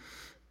to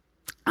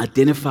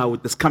identify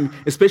with this,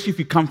 especially if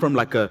you come from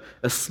like a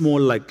small,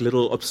 like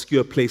little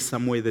obscure place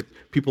somewhere that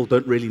people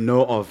don't really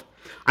know of.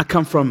 I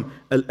come from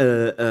a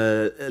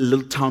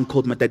little town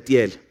called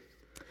Matatiele.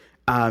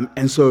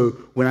 And so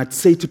when I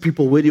say to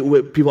people,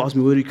 people ask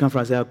me, where do you come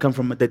from? I say, I come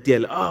from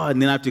Matatiele. Oh,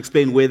 and then I have to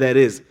explain where that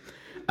is.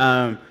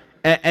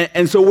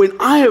 And so when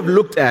I have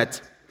looked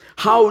at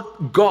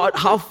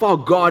how far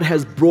God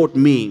has brought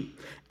me,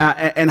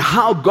 and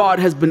how God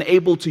has been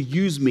able to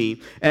use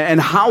me,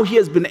 and how He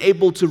has been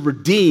able to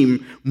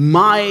redeem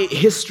my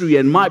history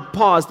and my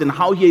past, and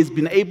how He has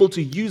been able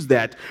to use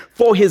that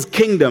for His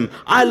kingdom,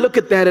 I look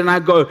at that and I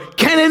go,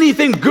 can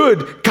anything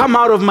good come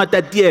out of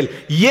Matatiele?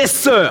 Yes,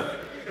 sir.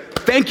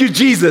 Thank you,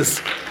 Jesus,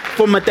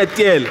 for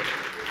Matatiele.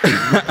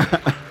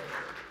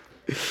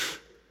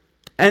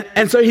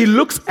 and so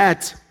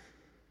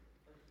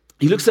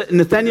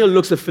Nathanael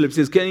looks at Philip and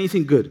says, can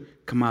anything good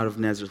come out of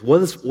Nazareth?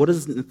 What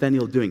is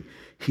Nathanael doing?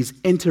 He's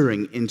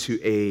entering into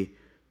a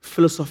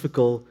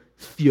philosophical,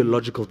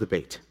 theological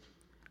debate.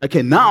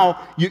 Okay, now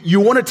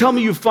you want to tell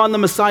me you found the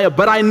Messiah,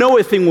 but I know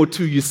a thing or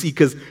two, you see,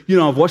 because,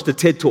 I've watched a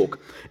TED Talk.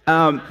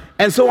 And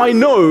so I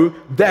know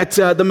that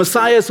the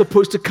Messiah is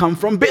supposed to come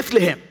from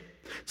Bethlehem.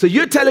 So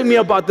you're telling me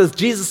about this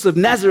Jesus of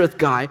Nazareth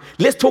guy.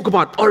 Let's talk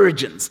about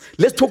origins.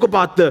 Let's talk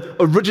about the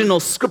original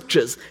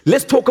scriptures.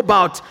 Let's talk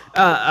about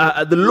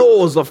the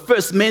laws of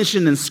first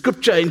mention and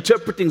scripture,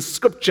 interpreting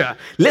scripture.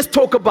 Let's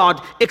talk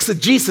about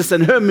exegesis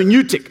and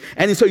hermeneutic.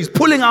 And so he's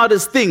pulling out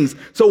his things.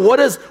 So what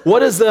does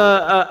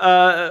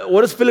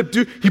Philip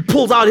do? He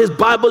pulls out his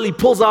Bible. He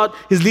pulls out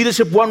his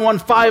Leadership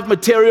 115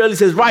 material. He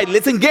says, right,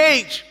 let's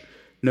engage.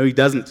 No, he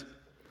doesn't.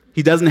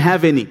 He doesn't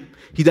have any.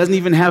 He doesn't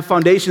even have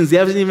foundations. He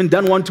hasn't even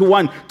done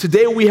one-to-one.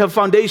 Today we have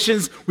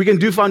foundations. We can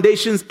do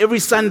foundations every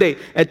Sunday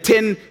at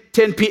 10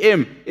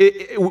 p.m.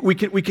 We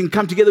can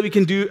come together. We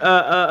can do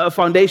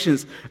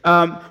foundations.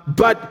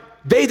 But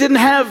they didn't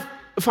have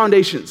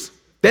foundations.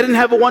 They didn't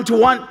have a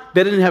one-to-one.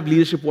 They didn't have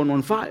Leadership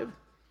 115,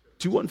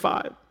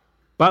 215,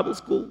 Bible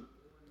school.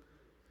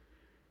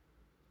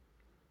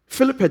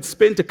 Philip had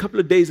spent a couple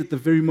of days at the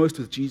very most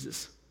with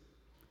Jesus.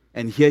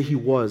 And here he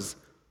was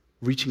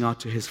reaching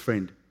out to his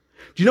friend.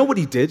 Do you know what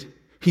he did?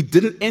 He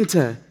didn't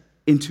enter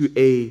into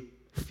a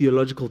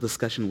theological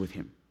discussion with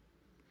him.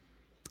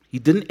 He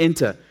didn't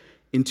enter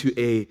into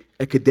an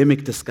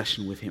academic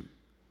discussion with him.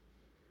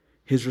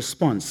 His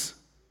response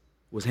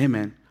was, hey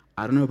man,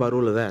 I don't know about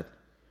all of that,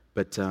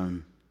 but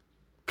come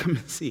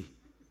and see.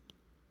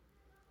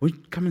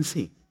 Come and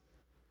see.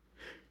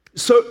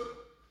 So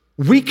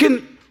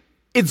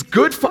it's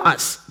good for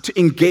us to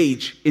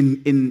engage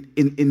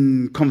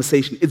in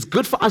conversation. It's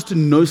good for us to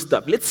know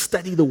stuff. Let's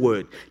study the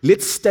word.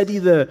 Let's study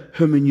the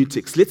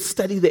hermeneutics. Let's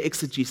study the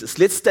exegesis.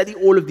 Let's study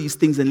all of these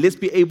things, and let's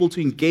be able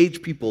to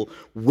engage people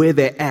where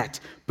they're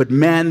at. But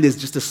man, there's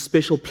just a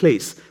special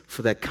place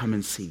for that come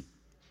and see.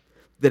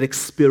 That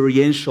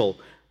experiential,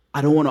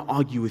 I don't want to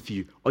argue with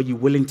you. Are you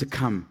willing to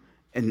come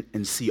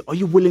and see? Are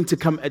you willing to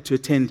come to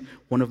attend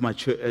one of my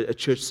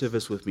church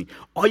service with me?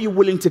 Are you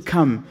willing to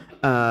come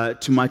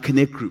to my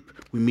Connect group?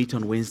 We meet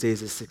on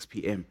Wednesdays at 6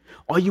 p.m.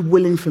 Are you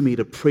willing for me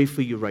to pray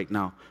for you right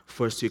now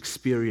for us to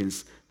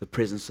experience the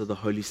presence of the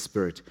Holy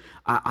Spirit?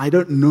 I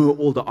don't know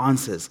all the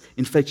answers.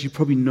 In fact, you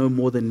probably know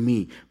more than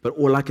me, but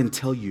all I can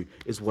tell you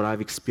is what I've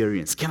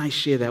experienced. Can I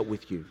share that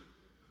with you?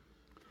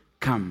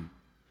 Come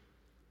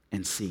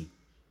and see.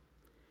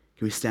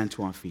 Can we stand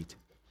to our feet?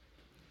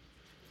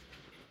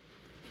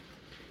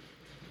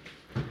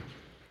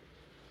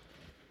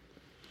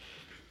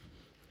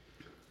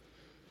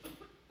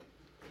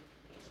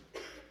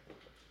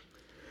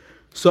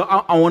 So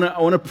I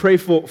want to pray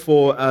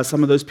for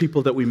some of those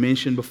people that we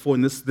mentioned before,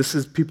 and this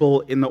is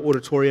people in the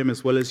auditorium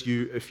as well as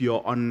you. If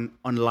you're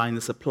online,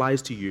 this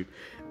applies to you.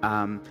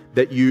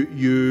 That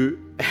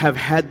you have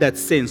had that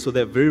sense or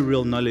that very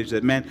real knowledge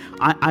that, man,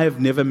 I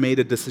have never made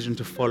a decision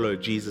to follow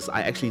Jesus.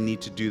 I actually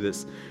need to do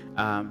this.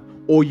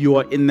 Or you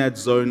are in that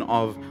zone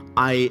of,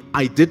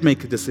 I did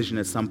make a decision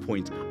at some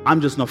point.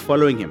 I'm just not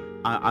following him.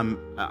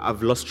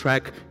 I've lost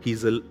track.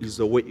 He's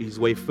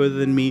way further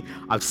than me.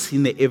 I've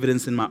seen the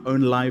evidence in my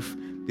own life.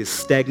 There's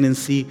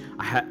stagnancy,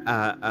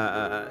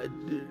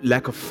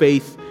 lack of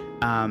faith.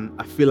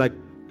 I feel like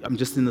I'm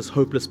just in this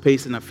hopeless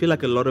pace, and I feel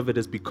like a lot of it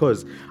is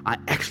because I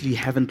actually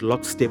haven't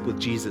locked step with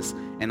Jesus,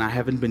 and I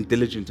haven't been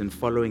diligent in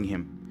following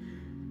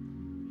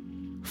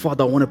him.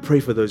 Father, I want to pray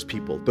for those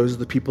people. Those are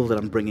the people that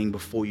I'm bringing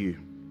before you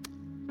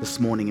this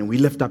morning, and we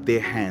lift up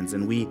their hands,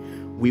 and we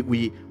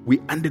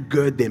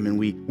undergird them, and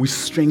we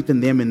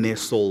strengthen them in their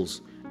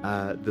souls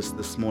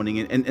this morning.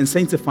 And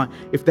sanctify,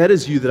 if that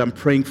is you that I'm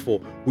praying for,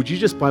 would you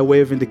just by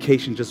way of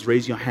indication just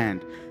raise your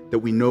hand that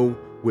we know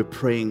we're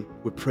praying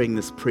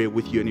this prayer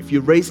with you. And if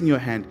you're raising your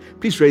hand,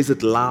 please raise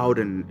it loud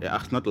and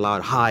not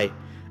loud, high,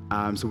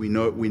 so we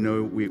know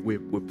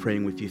we're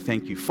praying with you.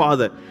 Thank you.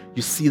 Father,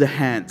 you see the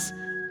hands.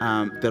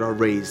 that are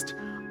raised.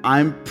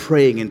 I'm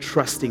praying and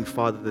trusting,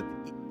 Father, that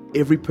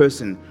every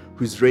person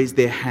who's raised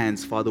their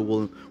hands, Father,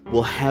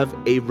 will have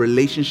a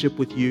relationship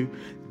with you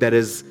that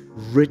is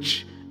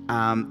rich,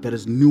 that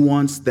is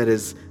nuanced, that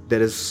is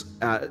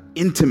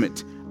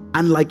intimate,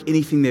 unlike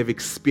anything they've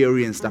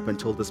experienced up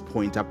until this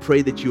point. I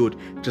pray that you would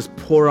just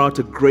pour out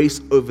a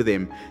grace over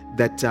them,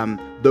 that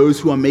those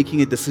who are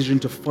making a decision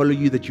to follow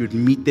you, that you would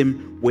meet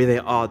them where they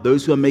are.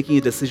 Those who are making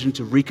a decision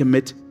to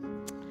recommit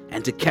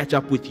and to catch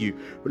up with you,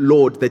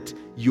 Lord, that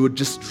you would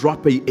just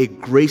drop a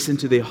grace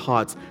into their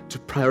hearts to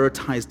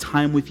prioritize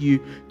time with you,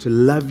 to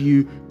love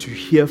you, to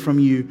hear from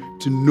you,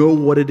 to know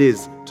what it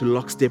is to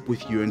lockstep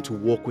with you and to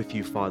walk with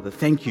you, Father.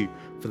 Thank you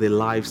for their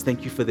lives.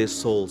 Thank you for their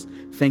souls.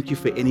 Thank you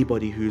for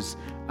anybody who's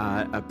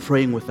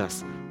praying with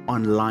us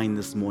online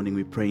this morning.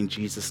 We pray in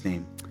Jesus'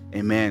 name.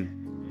 Amen.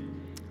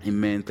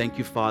 Amen. Thank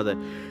you, Father.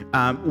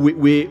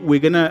 We're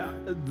gonna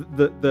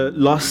the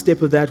last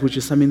step of that, which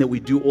is something that we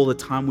do all the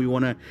time. We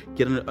want to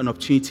get an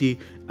opportunity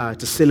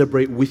to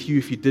celebrate with you.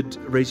 If you did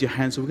raise your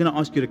hand, so we're going to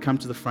ask you to come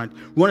to the front.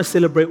 We want to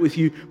celebrate with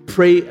you,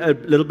 pray a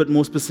little bit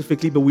more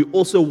specifically, but we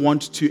also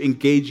want to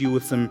engage you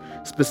with some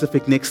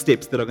specific next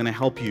steps that are going to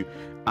help you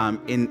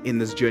in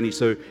this journey.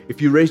 So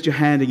if you raised your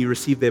hand and you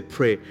received their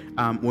prayer,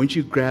 won't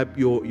you grab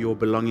your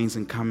belongings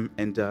and come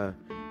and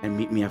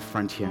meet me up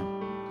front here?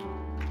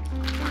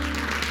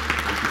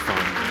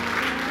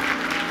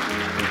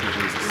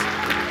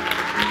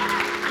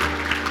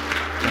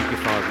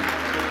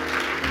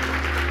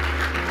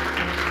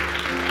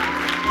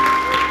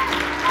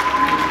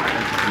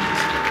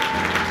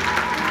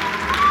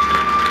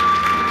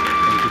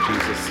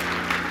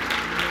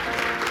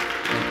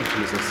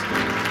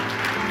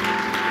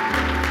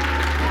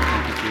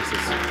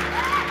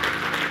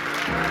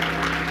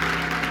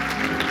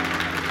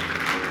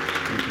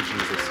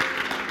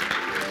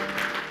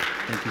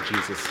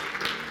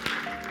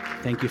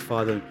 Thank you,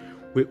 Father.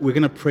 We're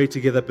going to pray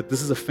together, but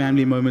this is a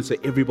family moment, so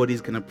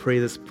everybody's going to pray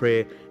this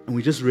prayer, and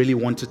we just really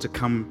want it to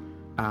come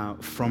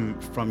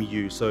from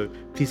you. So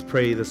please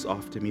pray this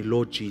after me.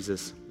 Lord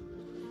Jesus,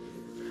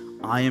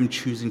 I am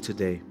choosing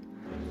today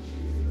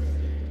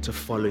to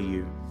follow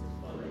you.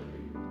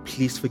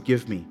 Please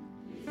forgive me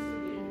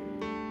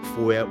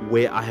for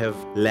where I have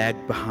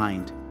lagged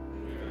behind.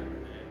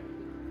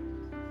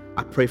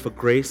 I pray for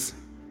grace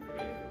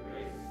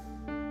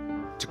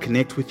to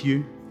connect with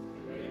you,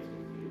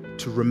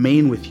 to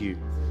remain with you,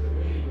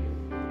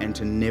 and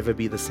to never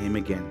be the same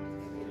again.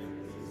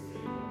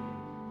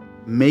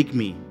 Make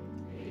me,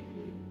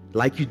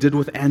 like you did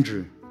with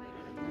Andrew,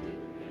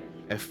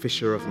 a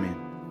fisher of men.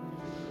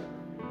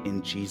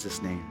 In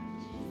Jesus' name,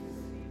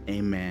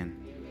 amen.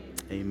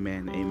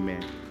 Amen.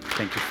 Amen.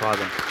 Thank you,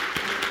 Father.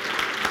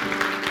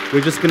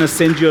 We're just going to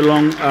send you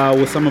along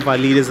with some of our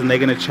leaders, and they're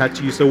going to chat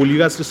to you. So will you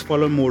guys just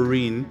follow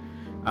Maureen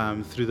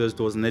through those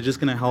doors, and they're just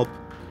going to help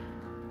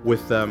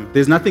with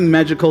there's nothing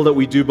magical that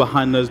we do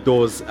behind those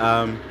doors,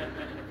 but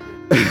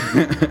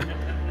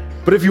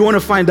if you want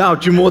to find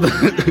out, you're more than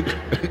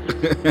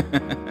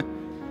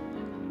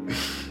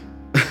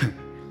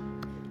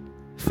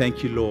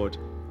Thank you, Lord.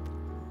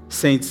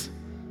 Saints,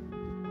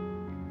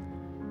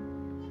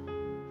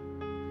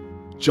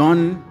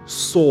 John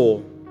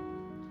saw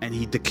and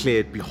he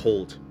declared,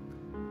 behold.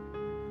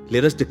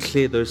 Let us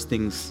declare those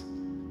things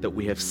that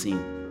we have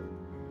seen.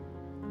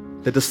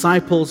 The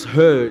disciples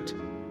heard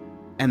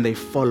and they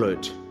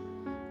followed.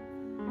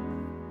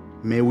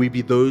 May we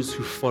be those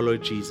who follow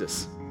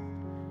Jesus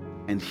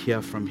and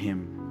hear from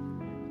him.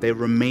 They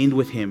remained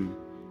with him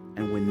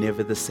and were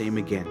never the same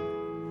again.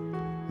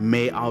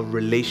 May our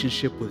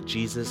relationship with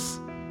Jesus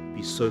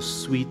be so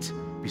sweet,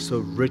 be so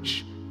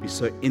rich, be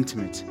so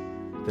intimate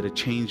that it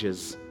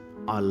changes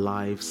our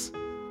lives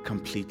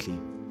completely.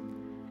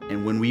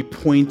 And when we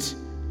point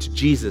to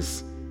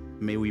Jesus,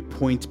 may we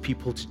point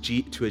people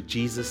to a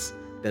Jesus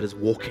that is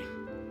walking,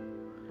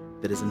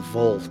 that is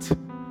involved,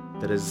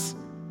 that is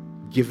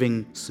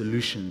giving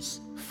solutions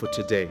for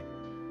today.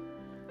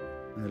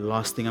 And the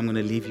last thing I'm going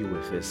to leave you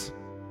with is,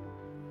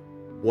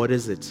 what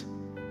is it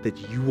that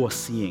you are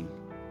seeing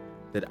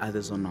that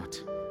others are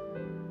not?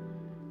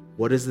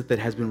 What is it that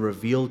has been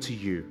revealed to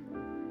you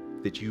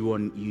that you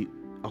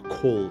are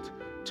called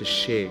to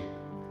share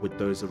with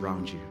those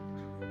around you?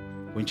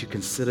 Won't you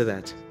consider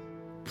that,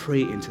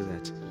 pray into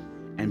that,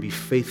 and be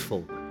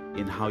faithful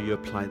in how you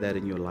apply that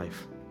in your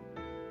life?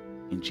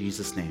 In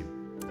Jesus' name,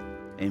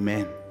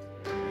 amen.